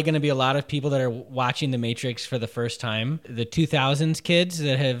there's probably going to be a lot of people that are watching The Matrix for the first time. The 2000s kids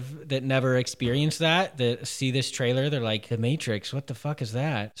that never experienced that see this trailer, they're like, The Matrix, what the fuck is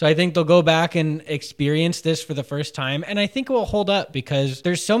that? So I think they'll go back and experience this for the first time. And I think it will hold up because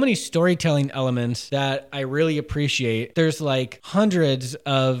there's so many storytelling elements that I really appreciate. There's like hundreds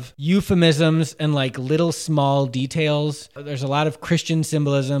of euphemisms and like little small details. There's a lot of Christian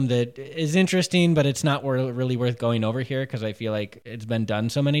symbolism that is interesting, but it's not really worth going over here because I feel like it's been done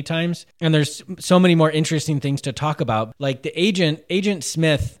so many times. And there's so many more interesting things to talk about. Like the Agent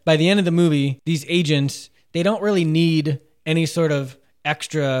Smith, by the end of the movie, these agents, they don't really need any sort of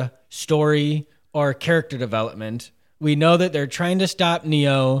extra story or character development. We know that they're trying to stop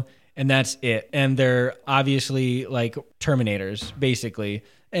Neo and that's it. And they're obviously like Terminators, basically.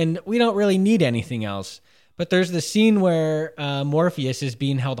 And we don't really need anything else. But there's the scene where Morpheus is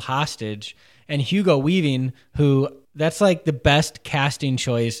being held hostage and Hugo Weaving, who that's like the best casting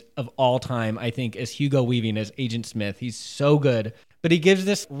choice of all time, I think, is Hugo Weaving as Agent Smith. He's so good. But he gives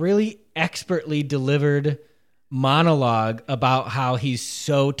this really expertly delivered monologue about how he's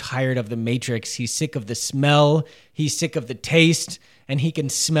so tired of the Matrix. He's sick of the smell. He's sick of the taste. And he can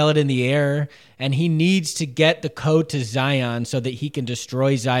smell it in the air. And he needs to get the code to Zion so that he can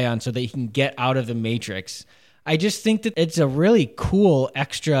destroy Zion so that he can get out of the Matrix. I just think that it's a really cool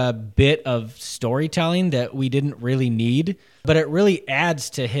extra bit of storytelling that we didn't really need, but it really adds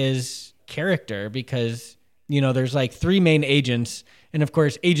to his character because, you know, there's like three main agents, and of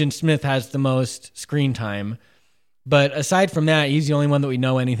course, Agent Smith has the most screen time. But aside from that, he's the only one that we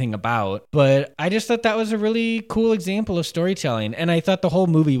know anything about. But I just thought that was a really cool example of storytelling, and I thought the whole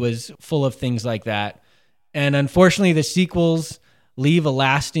movie was full of things like that. And unfortunately, the sequels leave a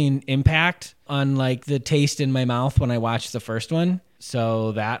lasting impact on like the taste in my mouth when I watched the first one.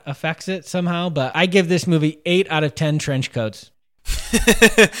 So that affects it somehow. But I give this movie 8 out of 10 trench coats.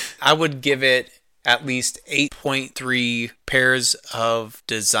 I would give it at least 8.3 pairs of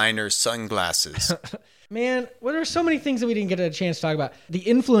designer sunglasses. Man, well, there's so many things that we didn't get a chance to talk about. The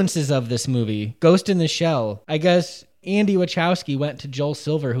influences of this movie, Ghost in the Shell. I guess Andy Wachowski went to Joel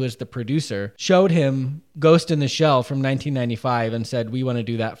Silver, who is the producer, showed him Ghost in the Shell from 1995 and said, we want to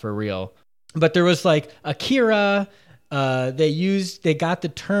do that for real. But there was like Akira. They got the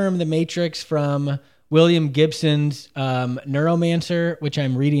term The Matrix from William Gibson's Neuromancer, which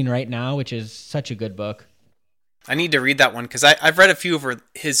I'm reading right now, which is such a good book. I need to read that one because I've read a few of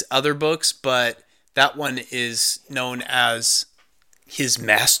his other books, but that one is known as his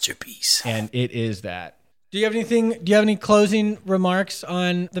masterpiece. And it is that. Do you have any closing remarks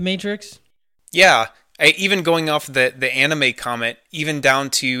on The Matrix? Yeah. Even going off the anime comment, even down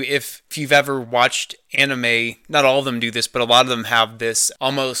to if you've ever watched anime, not all of them do this, but a lot of them have this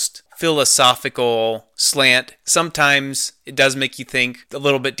almost philosophical slant. Sometimes it does make you think a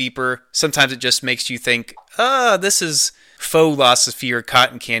little bit deeper. Sometimes it just makes you think, this is faux philosophy or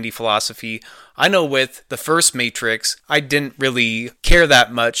cotton candy philosophy. I know with the first Matrix, I didn't really care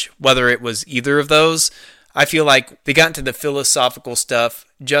that much whether it was either of those. I feel like they got into the philosophical stuff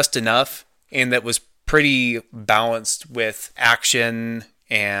just enough, and that was pretty balanced with action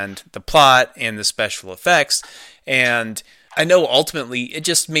and the plot and the special effects. And I know ultimately it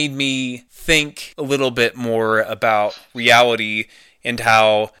just made me think a little bit more about reality and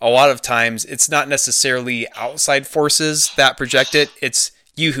how a lot of times it's not necessarily outside forces that project it. It's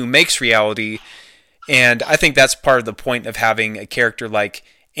you who makes reality. And I think that's part of the point of having a character like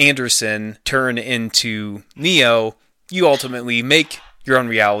Anderson turn into Neo. You ultimately make your own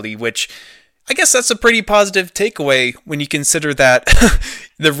reality, which I guess that's a pretty positive takeaway when you consider that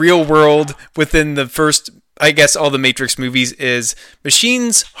the real world within the first, I guess, all the Matrix movies is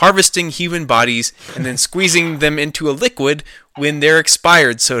machines harvesting human bodies and then squeezing them into a liquid when they're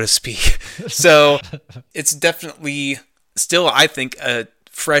expired, so to speak. So it's definitely still, I think, a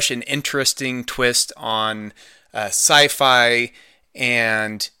fresh and interesting twist on sci-fi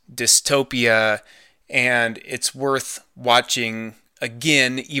and dystopia, and it's worth watching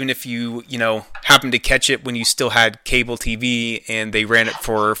again, even if you happen to catch it when you still had cable TV and they ran it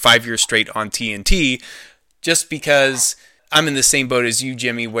for 5 years straight on TNT, just because I'm in the same boat as you,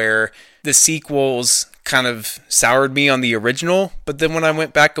 Jimmy, where the sequels kind of soured me on the original, but then when I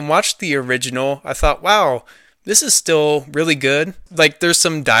went back and watched the original, I thought, wow, this is still really good. Like, there's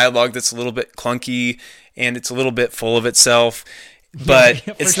some dialogue that's a little bit clunky and it's a little bit full of itself, but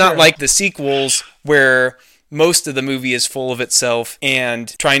it's not like the sequels where most of the movie is full of itself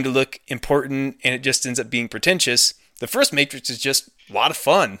and trying to look important and it just ends up being pretentious. The first Matrix is just a lot of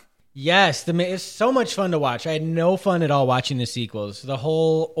fun. Yes, it's so much fun to watch. I had no fun at all watching the sequels. The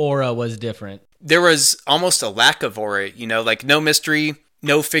whole aura was different. There was almost a lack of aura, like no mystery,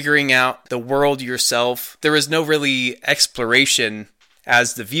 no figuring out the world yourself. There was no really exploration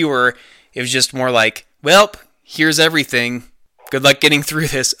as the viewer. It was just more like, well, here's everything. Good luck getting through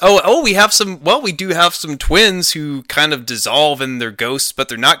this. We do have some twins who kind of dissolve and they're ghosts, but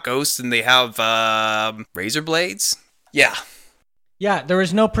they're not ghosts and they have razor blades. Yeah. Yeah, there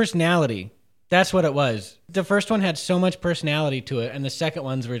was no personality. That's what it was. The first one had so much personality to it, and the second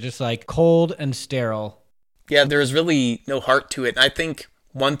ones were just like cold and sterile. Yeah, there was really no heart to it. And I think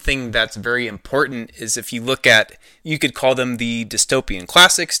one thing that's very important is if you look at, you could call them the dystopian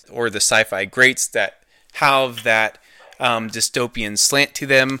classics or the sci-fi greats that have that dystopian slant to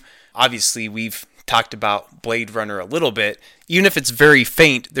them. Obviously, we've talked about Blade Runner a little bit. Even if it's very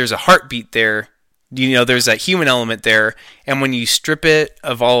faint, there's a heartbeat there. There's that human element there. And when you strip it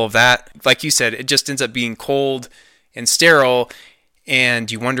of all of that, like you said, it just ends up being cold and sterile, and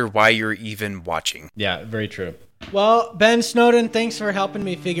you wonder why you're even watching. Yeah, very true. Well, Ben Snowden, thanks for helping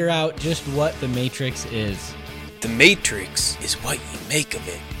me figure out just what The Matrix is. The Matrix is what you make of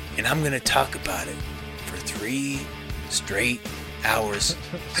it, and I'm going to talk about it for 3 straight hours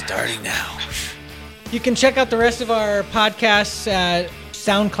starting now. You can check out the rest of our podcasts at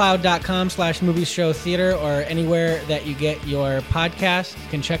soundcloud.com/movieshowtheater or anywhere that you get your podcasts. You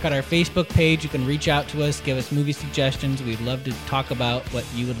can check out our Facebook page. You can reach out to us, give us movie suggestions. We'd love to talk about what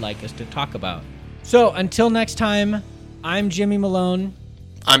you would like us to talk about. So until next time, I'm Jimmy Malone.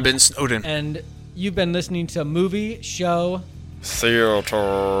 I'm Ben Snowden. And you've been listening to Movie Show Theater.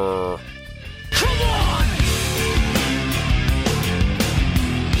 Come on!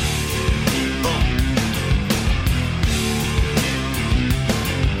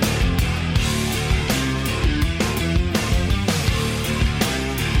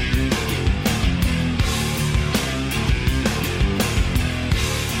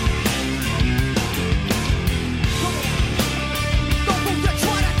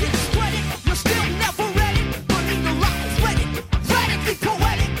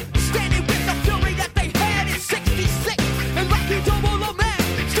 Stand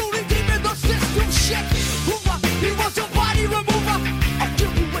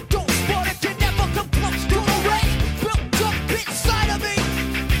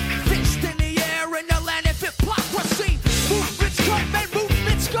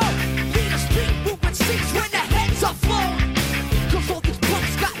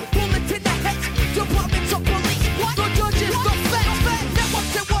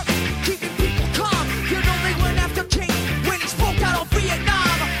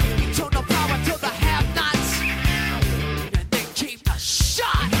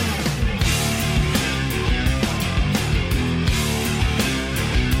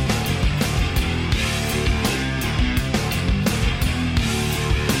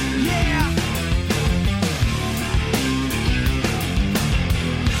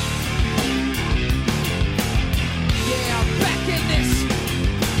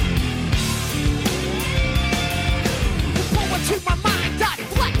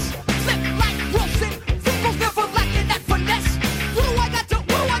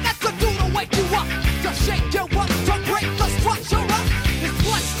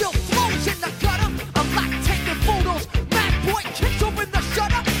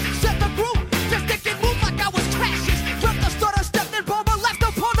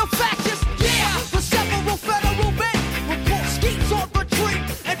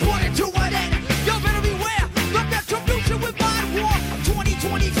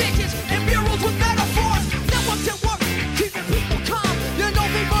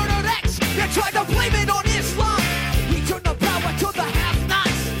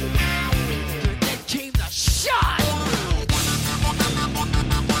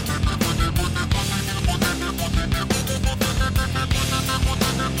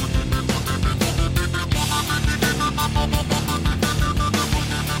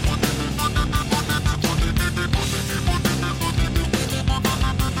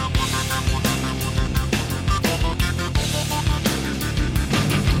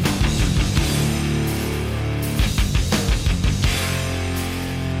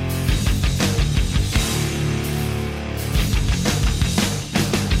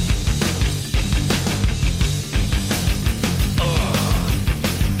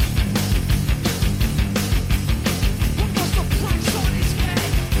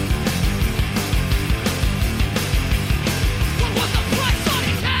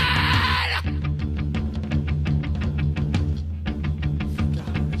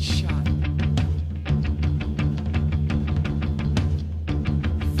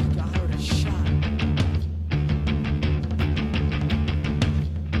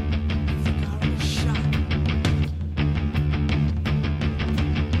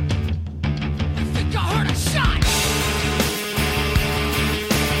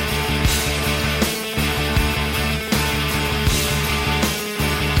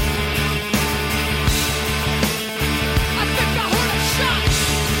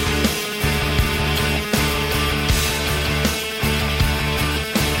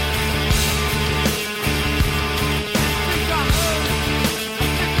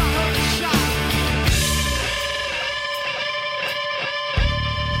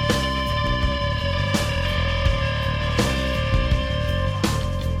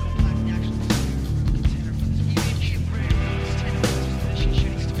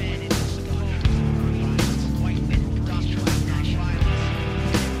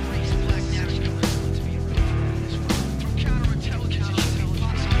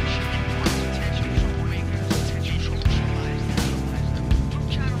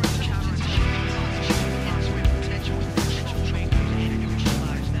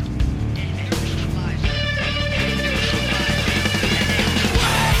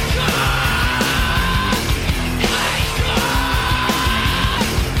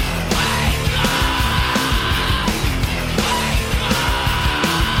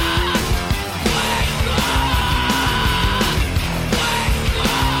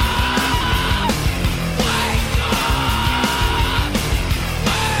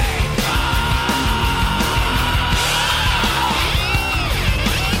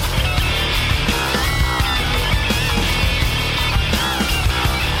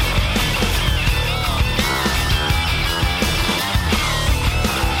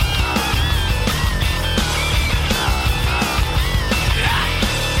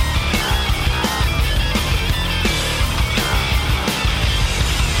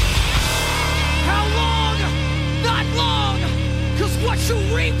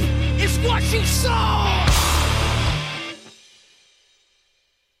is what you saw.